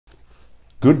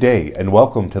Good day and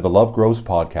welcome to the Love Grows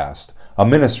podcast, a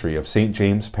ministry of St.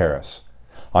 James, Paris.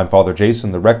 I'm Father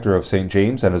Jason, the rector of St.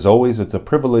 James, and as always, it's a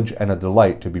privilege and a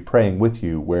delight to be praying with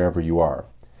you wherever you are.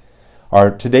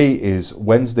 Today is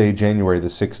Wednesday, January the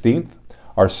 16th.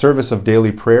 Our service of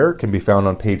daily prayer can be found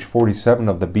on page 47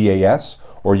 of the BAS,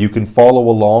 or you can follow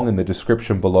along in the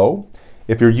description below.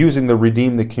 If you're using the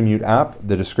Redeem the Commute app,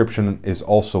 the description is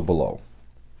also below.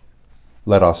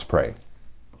 Let us pray.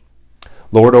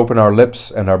 Lord, open our lips,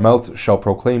 and our mouth shall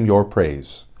proclaim your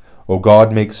praise. O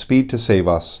God, make speed to save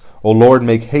us. O Lord,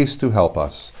 make haste to help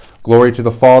us. Glory to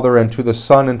the Father, and to the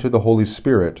Son, and to the Holy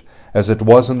Spirit, as it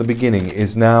was in the beginning,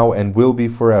 is now, and will be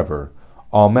forever.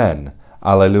 Amen.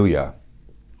 Alleluia.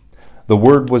 The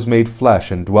Word was made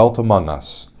flesh and dwelt among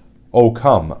us. O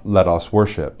come, let us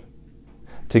worship.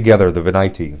 Together the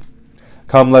Venite.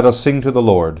 Come, let us sing to the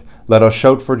Lord. Let us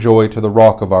shout for joy to the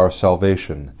rock of our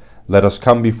salvation. Let us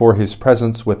come before his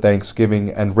presence with thanksgiving,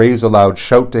 and raise a loud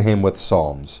shout to him with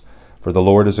psalms. For the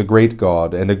Lord is a great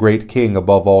God, and a great King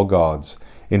above all gods.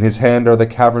 In his hand are the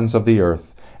caverns of the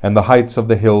earth, and the heights of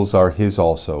the hills are his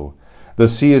also. The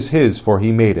sea is his, for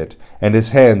he made it, and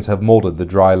his hands have moulded the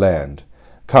dry land.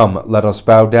 Come, let us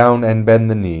bow down and bend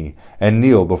the knee, and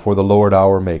kneel before the Lord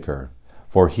our Maker.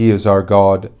 For he is our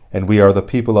God, and we are the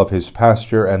people of his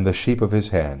pasture and the sheep of his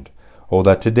hand. O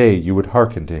that today you would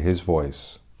hearken to his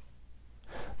voice.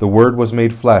 The Word was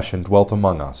made flesh and dwelt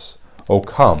among us. O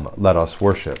come, let us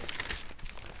worship.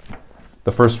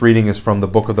 The first reading is from the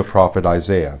book of the prophet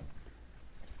Isaiah.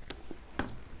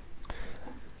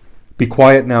 Be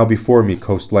quiet now before me,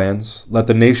 coastlands. Let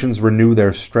the nations renew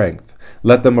their strength.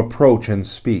 Let them approach and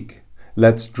speak.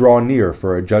 Let's draw near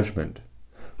for a judgment.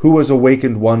 Who has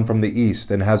awakened one from the east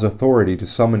and has authority to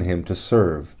summon him to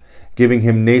serve, giving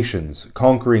him nations,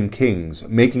 conquering kings,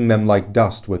 making them like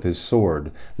dust with his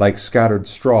sword, like scattered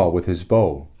straw with his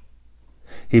bow?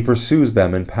 He pursues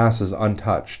them and passes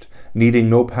untouched, needing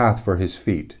no path for his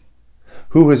feet.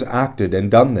 Who has acted and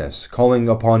done this, calling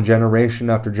upon generation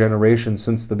after generation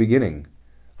since the beginning?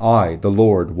 I, the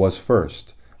Lord, was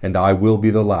first, and I will be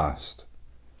the last.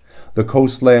 The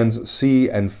coastlands see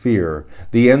and fear,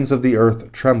 the ends of the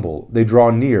earth tremble, they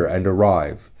draw near and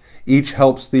arrive. Each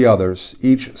helps the others,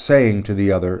 each saying to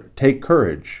the other, "Take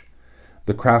courage."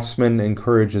 The craftsman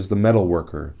encourages the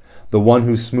metalworker. The one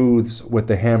who smooths with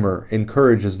the hammer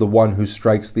encourages the one who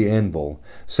strikes the anvil,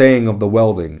 saying of the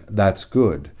welding, "That's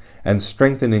good," and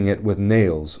strengthening it with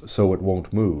nails so it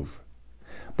won't move.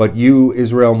 But you,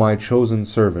 Israel, my chosen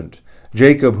servant,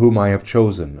 Jacob whom I have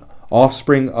chosen,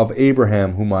 offspring of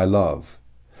Abraham whom I love,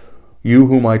 you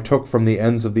whom I took from the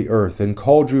ends of the earth and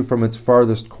called you from its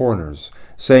farthest corners,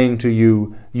 saying to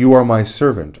you, "You are my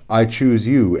servant, I choose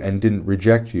you and didn't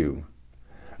reject you."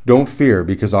 Don't fear,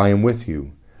 because I am with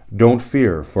you. Don't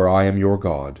fear, for I am your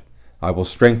God. I will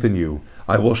strengthen you.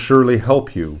 I will surely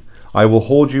help you. I will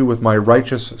hold you with my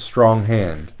righteous strong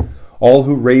hand. All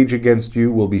who rage against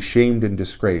you will be shamed and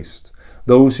disgraced.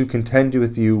 Those who contend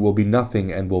with you will be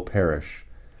nothing and will perish.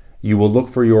 You will look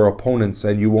for your opponents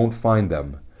and you won't find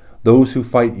them. Those who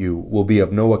fight you will be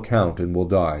of no account and will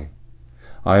die.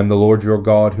 I am the Lord your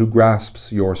God, who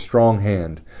grasps your strong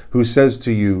hand, who says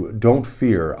to you, "Don't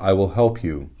fear, I will help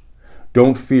you."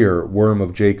 Don't fear, worm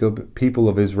of Jacob, people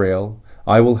of Israel.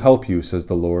 I will help you, says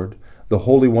the Lord. The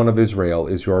Holy One of Israel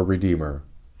is your Redeemer.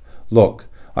 Look,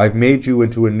 I've made you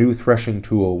into a new threshing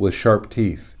tool with sharp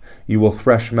teeth. You will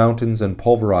thresh mountains and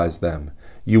pulverize them.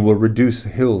 You will reduce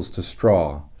hills to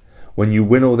straw. When you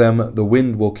winnow them, the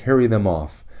wind will carry them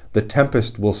off. The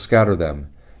tempest will scatter them.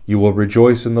 You will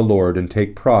rejoice in the Lord and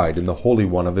take pride in the Holy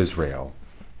One of Israel.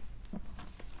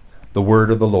 The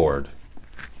word of the Lord.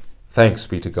 Thanks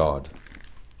be to God.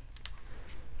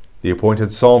 The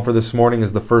appointed psalm for this morning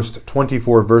is the first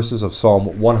 24 verses of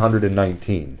Psalm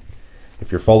 119.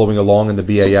 If you're following along in the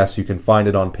BAS, you can find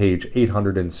it on page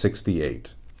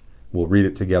 868. We'll read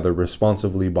it together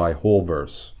responsively by whole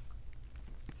verse.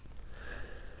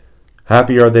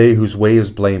 Happy are they whose way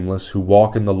is blameless, who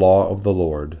walk in the law of the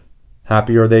Lord.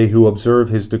 Happy are they who observe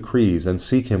his decrees and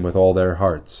seek him with all their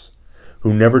hearts,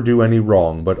 who never do any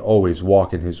wrong, but always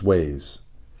walk in his ways.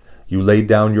 You laid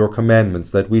down your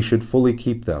commandments that we should fully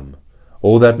keep them.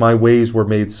 O that my ways were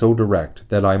made so direct,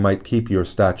 that I might keep your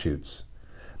statutes.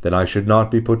 Then I should not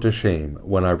be put to shame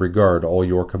when I regard all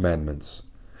your commandments.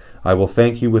 I will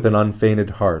thank you with an unfeigned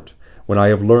heart, when I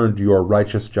have learned your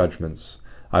righteous judgments.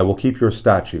 I will keep your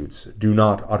statutes. Do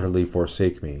not utterly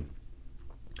forsake me.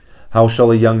 How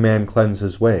shall a young man cleanse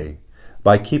his way?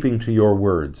 By keeping to your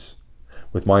words.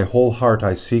 With my whole heart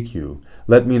I seek you.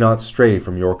 Let me not stray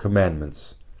from your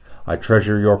commandments. I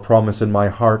treasure your promise in my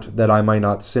heart, that I might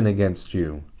not sin against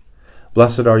you.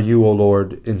 Blessed are you, O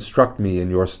Lord, instruct me in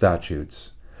your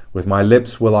statutes. With my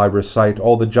lips will I recite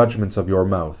all the judgments of your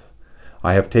mouth.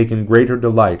 I have taken greater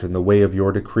delight in the way of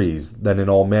your decrees than in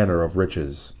all manner of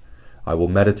riches. I will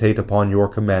meditate upon your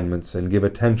commandments and give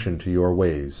attention to your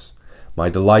ways. My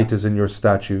delight is in your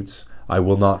statutes. I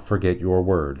will not forget your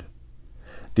word.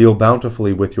 Deal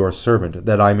bountifully with your servant,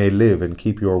 that I may live and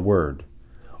keep your word.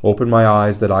 Open my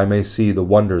eyes that I may see the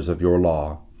wonders of your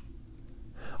law.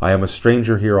 I am a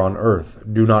stranger here on earth.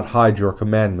 Do not hide your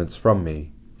commandments from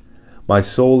me. My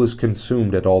soul is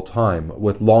consumed at all time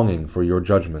with longing for your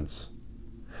judgments.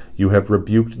 You have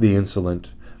rebuked the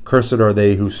insolent. Cursed are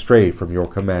they who stray from your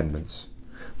commandments.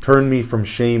 Turn me from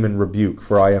shame and rebuke,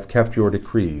 for I have kept your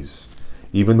decrees.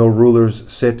 Even though rulers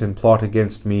sit and plot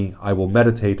against me, I will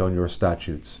meditate on your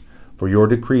statutes. For your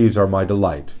decrees are my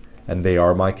delight, and they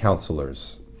are my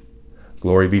counselors.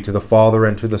 Glory be to the Father,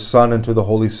 and to the Son, and to the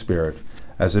Holy Spirit,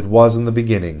 as it was in the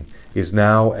beginning, is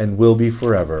now, and will be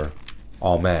forever.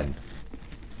 Amen.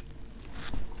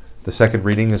 The second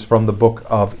reading is from the book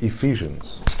of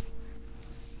Ephesians.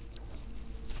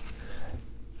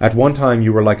 At one time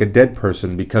you were like a dead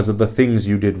person because of the things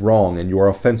you did wrong and your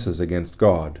offenses against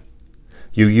God.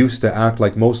 You used to act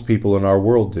like most people in our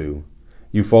world do.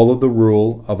 You followed the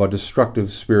rule of a destructive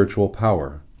spiritual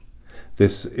power.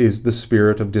 This is the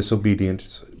spirit of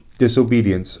disobedience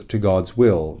to God's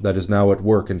will that is now at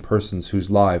work in persons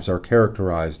whose lives are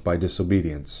characterized by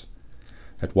disobedience.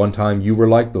 At one time you were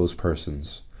like those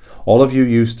persons. All of you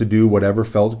used to do whatever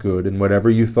felt good and whatever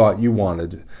you thought you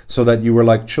wanted, so that you were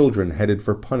like children headed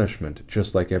for punishment,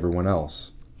 just like everyone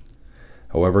else.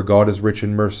 However, God is rich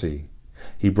in mercy.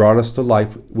 He brought us to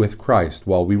life with Christ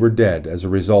while we were dead as a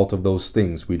result of those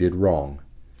things we did wrong.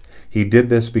 He did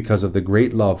this because of the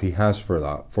great love He has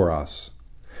for us.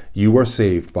 You are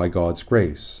saved by God's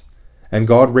grace, and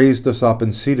God raised us up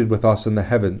and seated us in the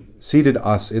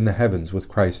heavens with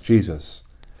Christ Jesus.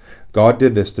 God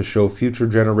did this to show future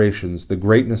generations the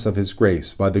greatness of His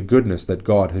grace by the goodness that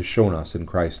God has shown us in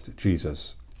Christ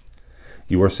Jesus.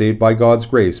 You are saved by God's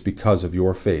grace because of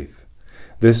your faith.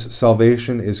 This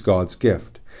salvation is God's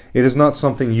gift. It is not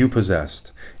something you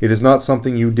possessed. It is not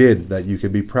something you did that you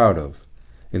can be proud of.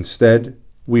 Instead,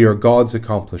 we are God's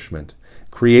accomplishment,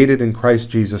 created in Christ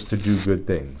Jesus to do good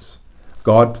things.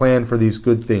 God planned for these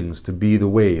good things to be the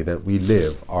way that we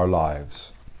live our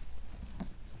lives.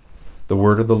 The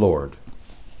word of the Lord.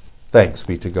 Thanks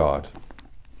be to God.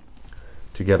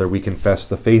 Together we confess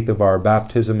the faith of our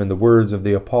baptism in the words of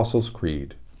the Apostles'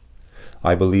 Creed.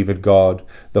 I believe in God,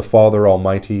 the Father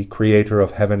Almighty, creator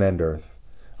of heaven and earth.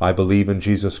 I believe in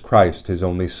Jesus Christ, His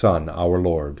only Son, our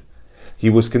Lord. He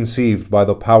was conceived by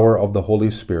the power of the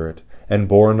Holy Spirit and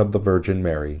born of the Virgin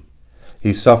Mary.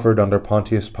 He suffered under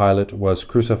Pontius Pilate, was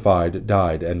crucified,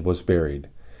 died, and was buried.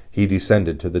 He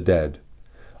descended to the dead.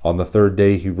 On the third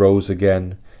day He rose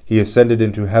again. He ascended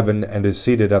into heaven and is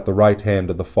seated at the right hand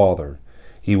of the Father.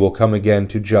 He will come again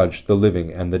to judge the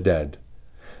living and the dead.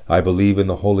 I believe in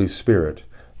the Holy Spirit,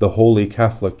 the Holy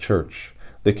Catholic Church,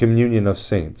 the communion of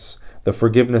saints, the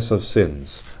forgiveness of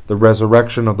sins, the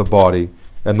resurrection of the body,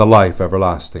 and the life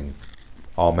everlasting.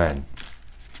 Amen.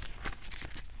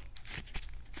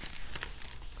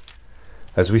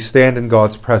 As we stand in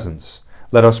God's presence,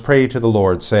 let us pray to the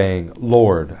Lord, saying,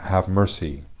 Lord, have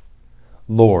mercy.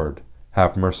 Lord,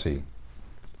 have mercy.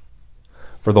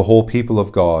 For the whole people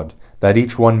of God, that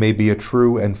each one may be a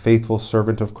true and faithful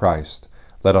servant of Christ,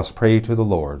 let us pray to the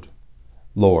Lord.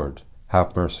 Lord,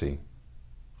 have mercy.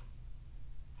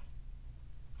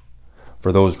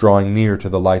 For those drawing near to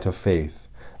the light of faith,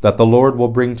 that the Lord will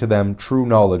bring to them true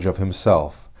knowledge of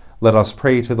Himself, let us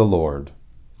pray to the Lord.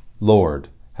 Lord,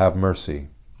 have mercy.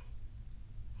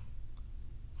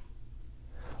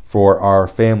 For our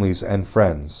families and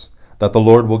friends, that the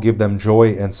Lord will give them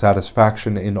joy and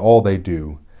satisfaction in all they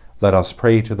do, let us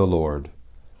pray to the Lord.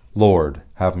 Lord,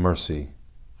 have mercy.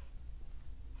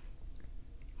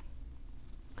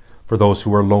 For those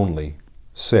who are lonely,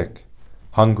 sick,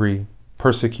 hungry,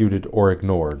 persecuted, or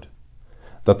ignored,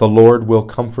 that the Lord will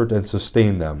comfort and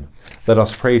sustain them, let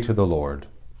us pray to the Lord.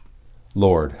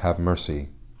 Lord, have mercy.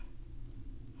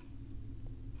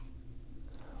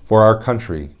 For our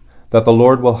country, that the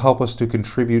Lord will help us to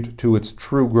contribute to its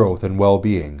true growth and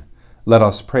well-being, let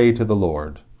us pray to the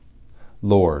Lord.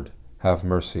 Lord, have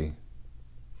mercy.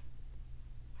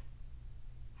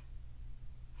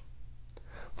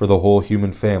 For the whole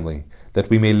human family, that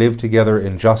we may live together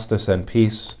in justice and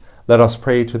peace, let us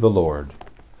pray to the Lord.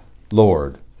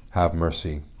 Lord, have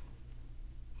mercy.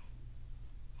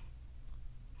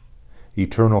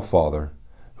 Eternal Father,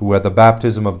 who at the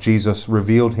baptism of Jesus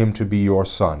revealed Him to be your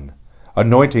Son,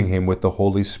 anointing Him with the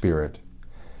Holy Spirit,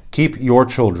 Keep your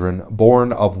children,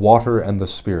 born of water and the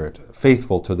Spirit,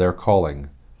 faithful to their calling.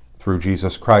 Through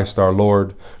Jesus Christ our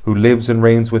Lord, who lives and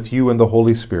reigns with you in the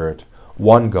Holy Spirit,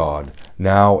 one God,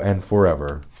 now and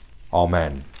forever.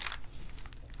 Amen.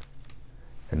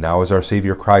 And now as our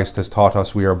Saviour Christ has taught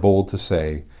us, we are bold to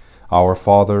say, Our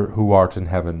Father, who art in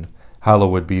heaven,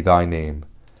 hallowed be thy name.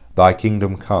 Thy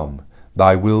kingdom come,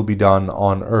 thy will be done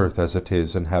on earth as it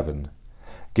is in heaven.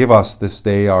 Give us this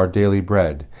day our daily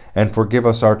bread, and forgive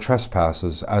us our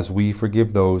trespasses as we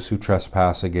forgive those who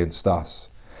trespass against us.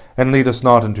 And lead us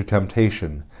not into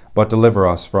temptation, but deliver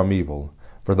us from evil.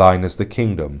 For thine is the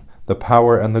kingdom, the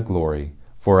power, and the glory,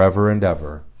 forever and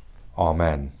ever.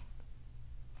 Amen.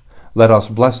 Let us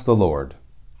bless the Lord.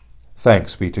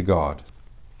 Thanks be to God.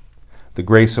 The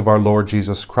grace of our Lord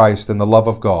Jesus Christ, and the love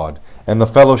of God, and the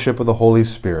fellowship of the Holy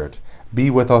Spirit be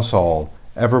with us all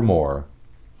evermore.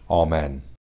 Amen.